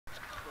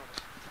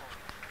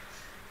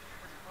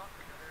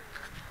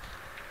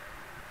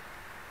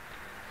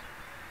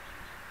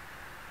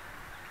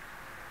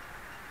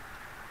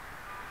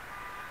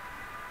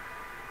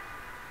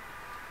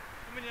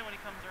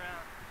comes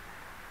around.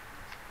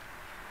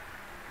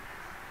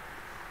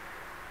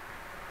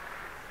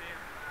 See him?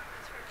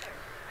 It's right there.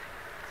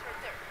 It's right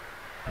there.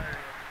 Oh, there he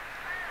is.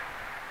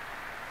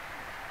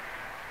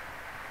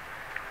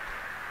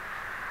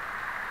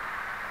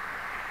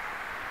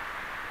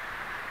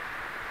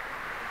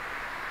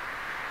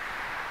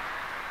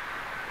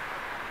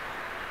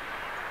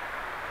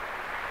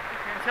 You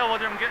can't tell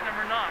whether I'm getting him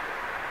or not.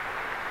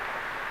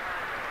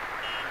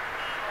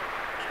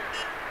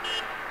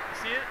 You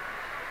see it?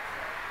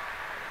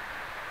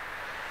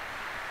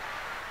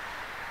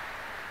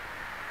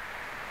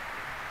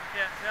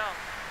 Can't tell.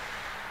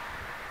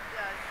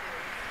 Yeah, I see it.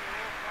 It's a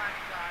little black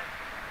dot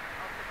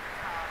up at the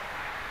top.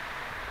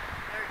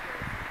 There it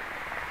goes.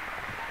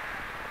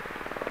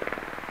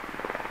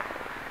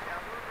 Yeah,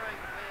 we're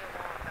running way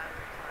long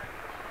battery time.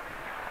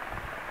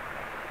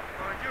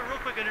 Alright, do a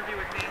real quick interview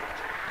with me.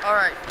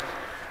 Alright.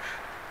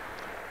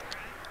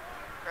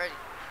 Ready.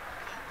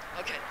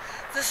 Okay.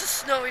 This is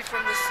Snowy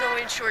from the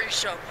Snowy and Shorty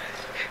show.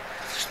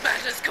 There's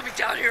madness coming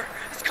down here.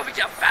 It's coming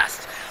down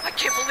fast. I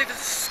can't believe this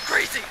is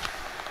crazy.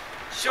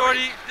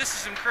 Shorty, this is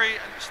some crazy.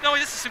 Snowy,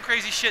 this is some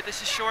crazy shit.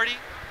 This is Shorty.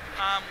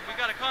 We've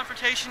got a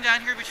confrontation down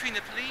here between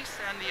the police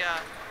and the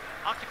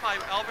Occupy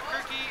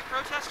Albuquerque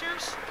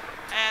protesters,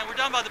 and we're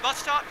down by the bus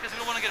stop because we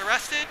don't want to get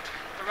arrested.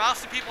 They're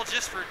rousting people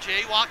just for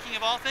jaywalking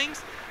of all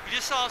things. You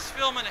just saw us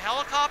filming a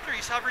helicopter.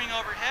 He's hovering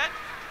overhead,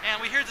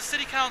 and we hear the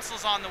city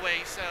council's on the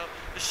way. So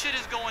the shit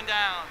is going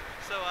down.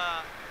 So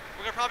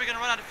we're probably going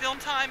to run out of film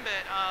time,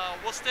 but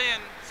we'll stay in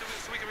so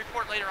we can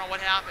report later on what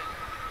happened.